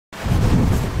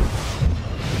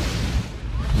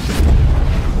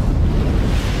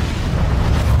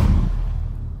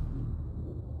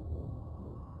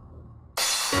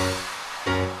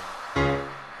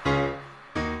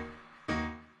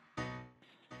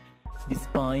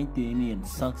Despite the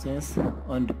immense success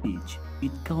on the pitch,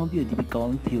 it can be a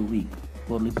difficult few weeks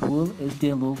for Liverpool as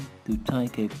they look to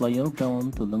take a player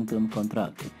down to long-term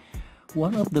contract.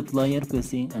 One of the players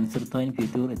facing uncertain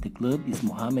future at the club is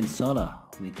Mohamed Salah,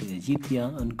 with the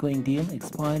Egyptian ongoing deal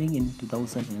expiring in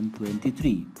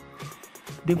 2023.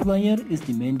 The player is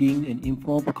demanding an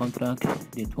improved contract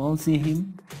that will see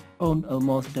him earn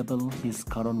almost double his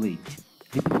current wage.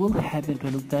 Liverpool have been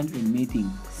reluctant in meeting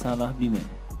Salah's demand,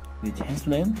 which has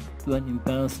led to an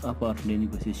impasse about the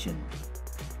negotiation.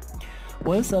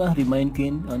 While Salah remained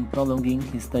keen on prolonging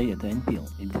his stay at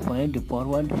Anfield, in defiance the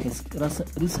forward has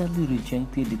recently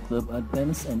rejected the club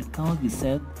advance and can't be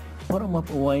set for a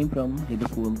move away from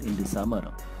Liverpool in the summer.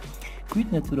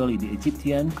 Quite naturally, the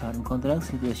Egyptian current contract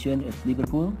situation at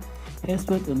Liverpool has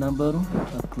put a number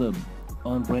of clubs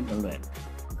on red alert.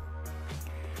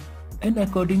 And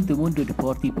according to Mundo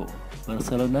Deportivo,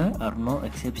 Barcelona are no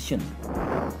exception.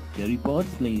 The report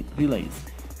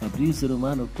relays Fabrizio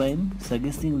Romano claim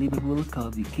suggesting Liverpool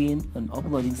could be keen on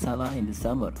offloading Salah in the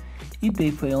summer if they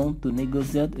fail to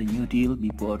negotiate a new deal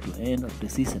before the end of the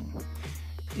season.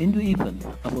 In the event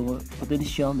of a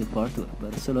potential departure,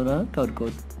 Barcelona could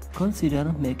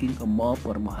consider making a move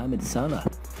for Mohamed Salah.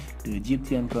 The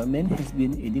Egyptian frontman has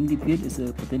been identified as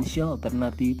a potential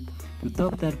alternative to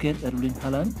top target Erling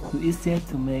Haaland, who is set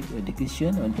to make a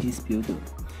decision on his future.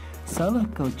 Salah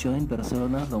could join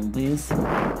Barcelona long list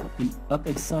of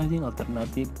exciting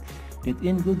alternatives that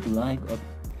include the like of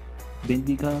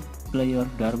Benfica player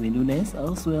Darwin Núñez,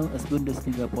 as well as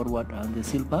Bundesliga forward Andre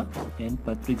Silva and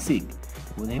Patrick Schick.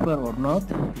 Whether or not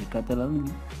the Catalan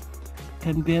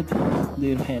can get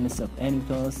their hands on any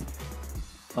toss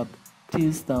of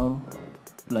this star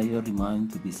player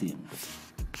remains to be seen.